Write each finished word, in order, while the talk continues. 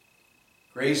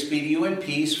Grace be to you and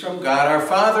peace from God our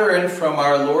Father and from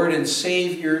our Lord and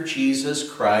Savior Jesus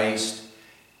Christ.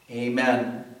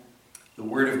 Amen. The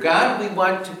Word of God we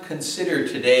want to consider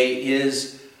today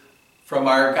is from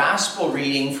our Gospel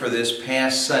reading for this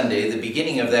past Sunday. The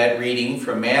beginning of that reading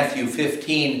from Matthew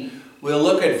 15, we'll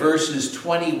look at verses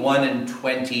 21 and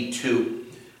 22,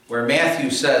 where Matthew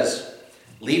says,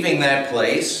 "Leaving that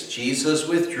place, Jesus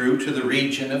withdrew to the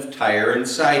region of Tyre and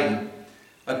Sidon.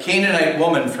 A Canaanite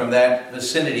woman from that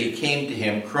vicinity came to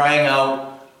him, crying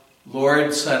out,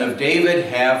 'Lord, Son of David,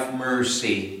 have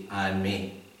mercy on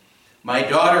me. My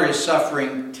daughter is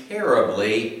suffering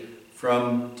terribly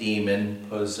from demon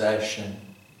possession.'"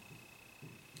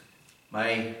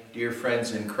 My dear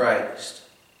friends in Christ,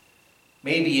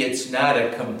 maybe it's not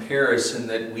a comparison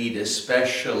that we'd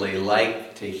especially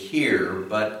like to hear,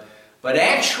 but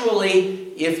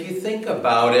actually, if you think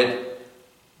about it,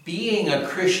 being a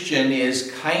Christian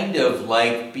is kind of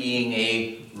like being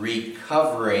a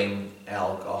recovering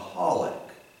alcoholic.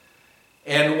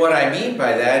 And what I mean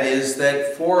by that is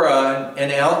that for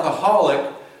an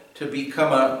alcoholic to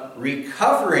become a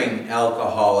recovering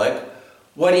alcoholic,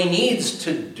 what he needs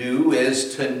to do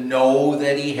is to know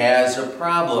that he has a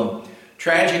problem.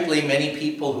 Tragically, many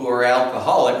people who are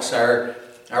alcoholics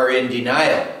are in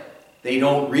denial. They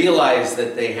don't realize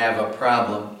that they have a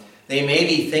problem. They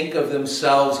maybe think of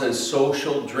themselves as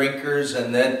social drinkers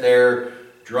and that their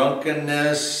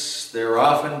drunkenness, they're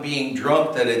often being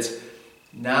drunk, that it's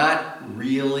not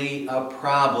really a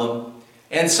problem.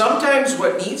 And sometimes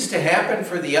what needs to happen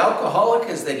for the alcoholic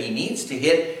is that he needs to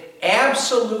hit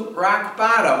absolute rock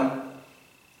bottom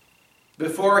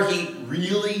before he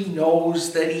really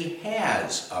knows that he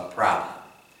has a problem.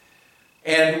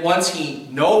 And once he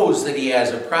knows that he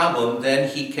has a problem, then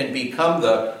he can become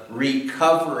the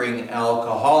recovering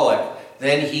alcoholic.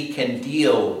 Then he can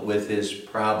deal with his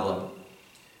problem.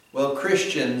 Well,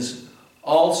 Christians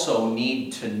also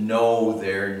need to know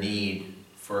their need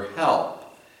for help.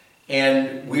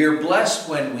 And we're blessed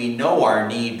when we know our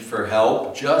need for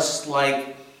help, just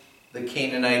like the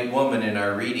Canaanite woman in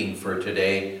our reading for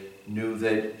today knew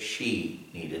that she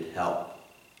needed help.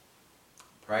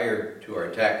 Prior to our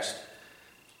text,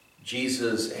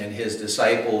 Jesus and his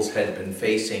disciples had been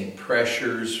facing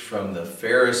pressures from the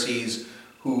Pharisees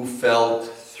who felt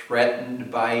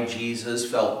threatened by Jesus,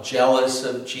 felt jealous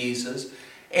of Jesus.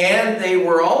 And they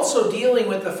were also dealing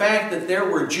with the fact that there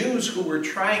were Jews who were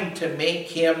trying to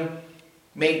make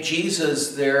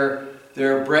Jesus their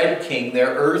bread king,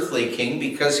 their earthly king,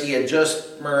 because he had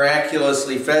just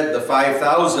miraculously fed the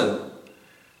 5,000.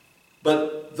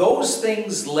 But those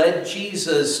things led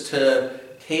Jesus to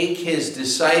take his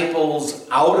disciples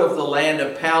out of the land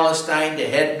of Palestine to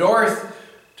head north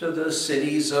to the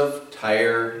cities of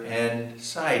Tyre and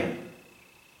Sidon.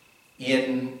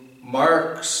 In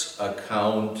Mark's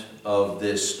account of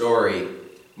this story,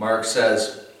 Mark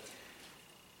says,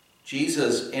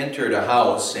 "Jesus entered a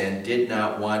house and did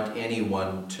not want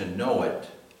anyone to know it."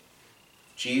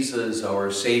 Jesus,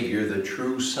 our Savior, the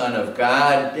true Son of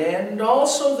God, and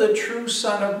also the true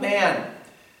Son of Man.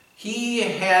 He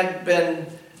had been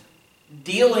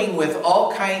dealing with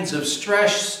all kinds of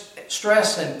stress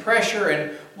and pressure,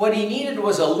 and what he needed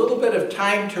was a little bit of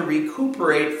time to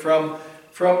recuperate from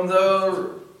the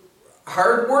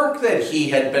hard work that he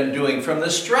had been doing, from the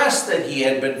stress that he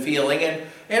had been feeling,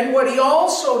 and what he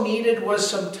also needed was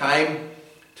some time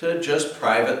to just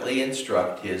privately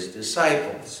instruct his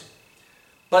disciples.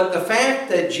 But the fact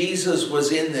that Jesus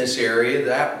was in this area,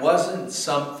 that wasn't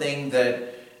something that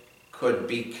could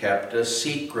be kept a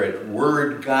secret.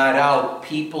 Word got out.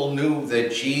 People knew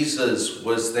that Jesus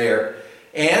was there.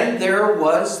 And there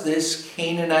was this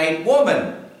Canaanite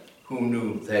woman who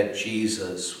knew that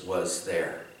Jesus was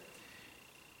there.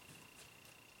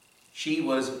 She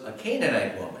was a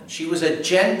Canaanite woman. She was a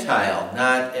Gentile,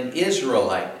 not an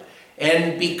Israelite.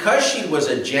 And because she was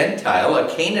a Gentile, a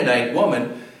Canaanite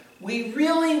woman, we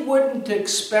really wouldn't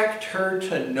expect her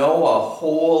to know a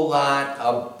whole lot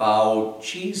about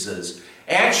Jesus.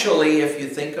 Actually, if you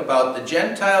think about the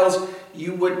Gentiles,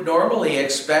 you would normally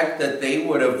expect that they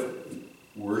would have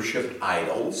worshipped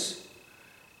idols,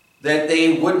 that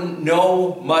they wouldn't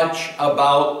know much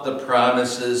about the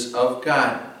promises of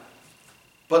God.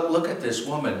 But look at this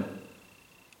woman.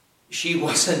 She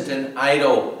wasn't an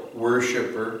idol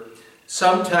worshiper.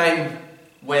 Sometime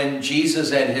when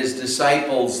Jesus and his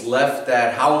disciples left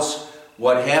that house,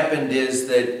 what happened is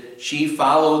that she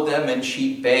followed them and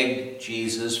she begged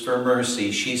Jesus for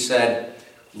mercy. She said,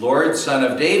 "Lord, Son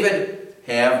of David,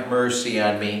 have mercy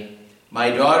on me.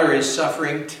 My daughter is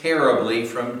suffering terribly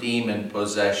from demon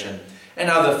possession." And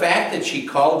now the fact that she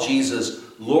called Jesus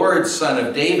Lord, Son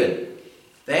of David,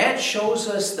 That shows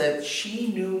us that she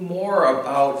knew more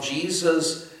about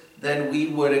Jesus than we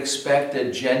would expect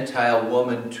a Gentile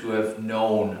woman to have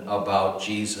known about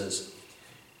Jesus.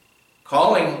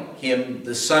 Calling him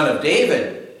the Son of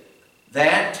David,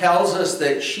 that tells us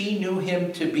that she knew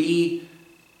him to be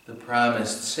the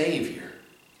promised Savior.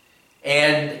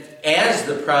 And as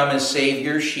the promised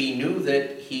Savior, she knew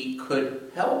that he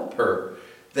could help her,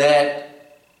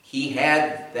 that he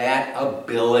had that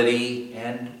ability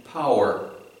and power.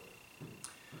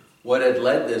 What had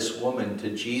led this woman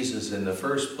to Jesus in the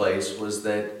first place was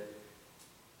that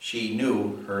she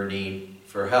knew her need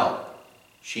for help.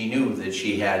 She knew that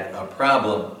she had a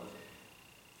problem.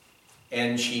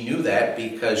 And she knew that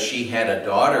because she had a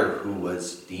daughter who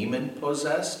was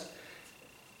demon-possessed.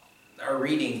 Our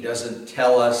reading doesn't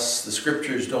tell us, the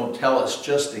scriptures don't tell us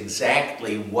just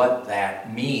exactly what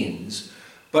that means.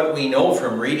 But we know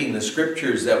from reading the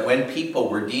scriptures that when people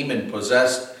were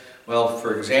demon-possessed, well,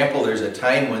 for example, there's a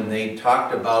time when they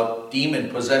talked about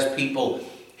demon-possessed people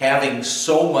having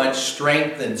so much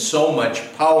strength and so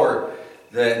much power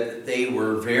that they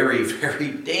were very,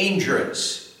 very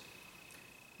dangerous.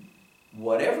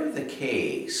 Whatever the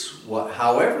case,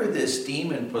 however this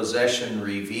demon possession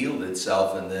revealed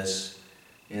itself in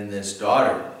this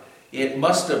daughter, it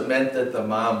must have meant that the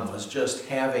mom was just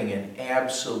having an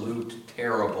absolute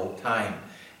terrible time.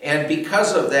 And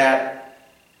because of that,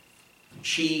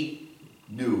 she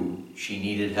knew she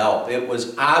needed help. It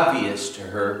was obvious to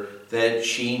her that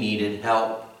she needed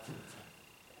help.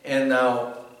 And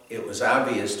now it was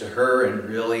obvious to her, and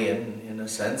really in a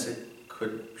sense it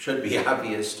should be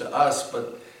obvious to us,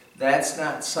 but that's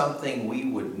not something we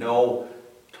would know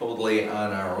totally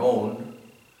on our own.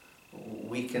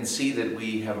 We can see that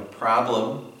we have a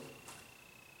problem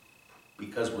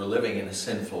because we're living in a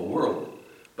sinful world.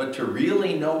 But to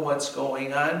really know what's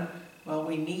going on, well,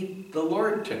 we need the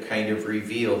Lord to kind of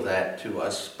reveal that to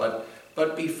us.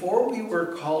 But before we were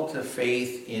called to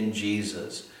faith in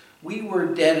Jesus, we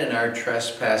were dead in our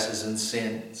trespasses and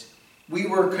sins. We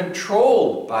were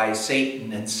controlled by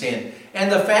Satan and sin.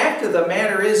 And the fact of the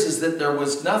matter is that there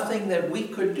was nothing that we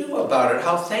could do about it.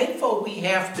 How thankful we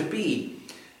have to be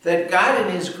that God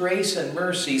in his grace and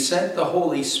mercy sent the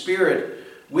Holy Spirit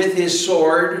with his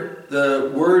sword,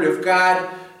 the Word of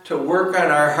God, to work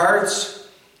on our hearts,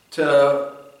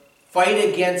 to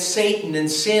fight against Satan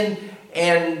and sin,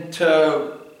 and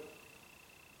to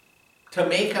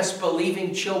make us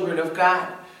believing children of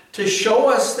God. To show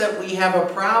us that we have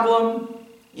a problem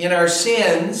in our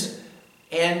sins,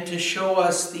 and to show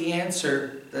us the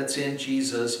answer that's in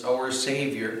Jesus, our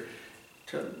Savior,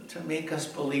 to make us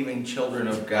believing children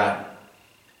of God.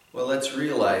 Well, let's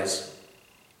realize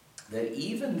that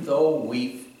even though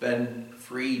we've been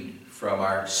freed from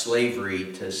our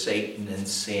slavery to Satan and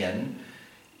sin,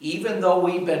 even though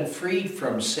we've been freed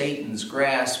from Satan's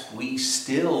grasp, we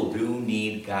still do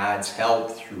need God's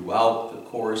help throughout the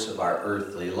course of our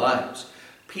earthly lives.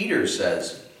 Peter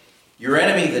says, "Your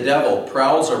enemy, the devil,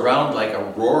 prowls around like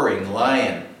a roaring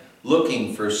lion,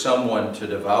 looking for someone to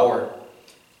devour."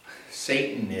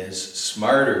 Satan is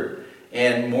smarter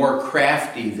and more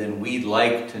crafty than we'd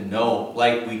like to know,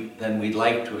 than we'd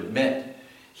like to admit.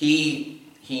 He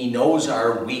knows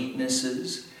our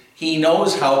weaknesses. He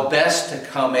knows how best to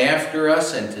come after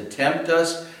us and to tempt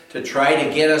us, to try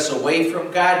to get us away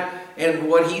from God. And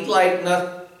what he'd like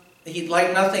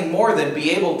nothing more than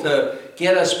be able to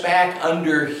get us back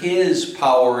under his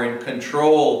power and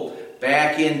control,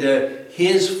 back into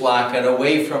his flock and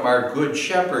away from our good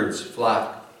shepherd's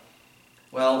flock.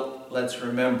 Well, let's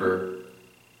remember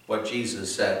what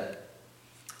Jesus said.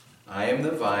 "I am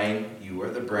the vine, you are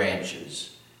the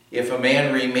branches. If a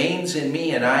man remains in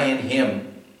me and I in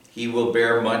him, he will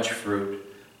bear much fruit.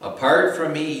 Apart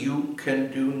from me, you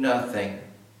can do nothing."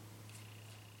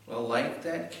 Well, like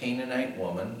that Canaanite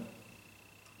woman,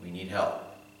 we need help.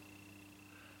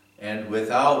 And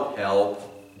without help,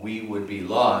 we would be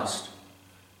lost.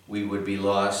 We would be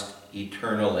lost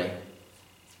eternally.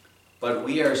 But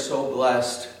we are so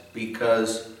blessed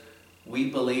because we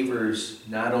believers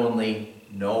not only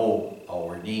know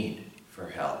our need for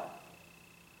help,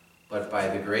 but by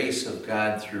the grace of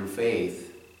God through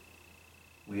faith,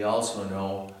 we also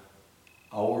know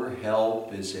our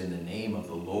help is in the name of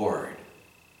the Lord,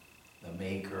 the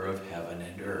maker of heaven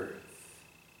and earth.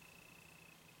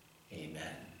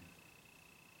 Amen.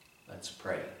 Let's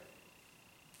pray.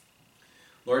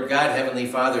 Lord God, Heavenly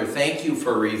Father, thank you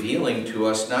for revealing to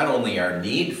us not only our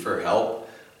need for help,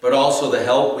 but also the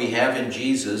help we have in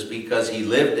Jesus because he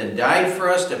lived and died for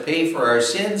us to pay for our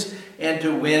sins and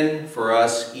to win for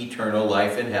us eternal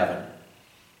life in heaven.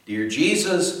 Dear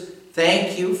Jesus,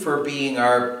 thank you for being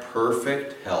our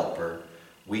perfect helper.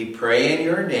 We pray in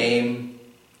your name.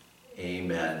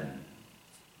 Amen.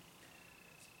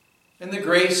 And the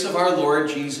grace of our Lord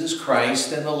Jesus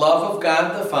Christ and the love of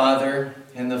God the Father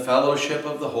and the fellowship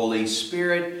of the Holy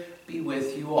Spirit be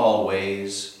with you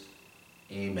always.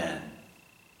 Amen.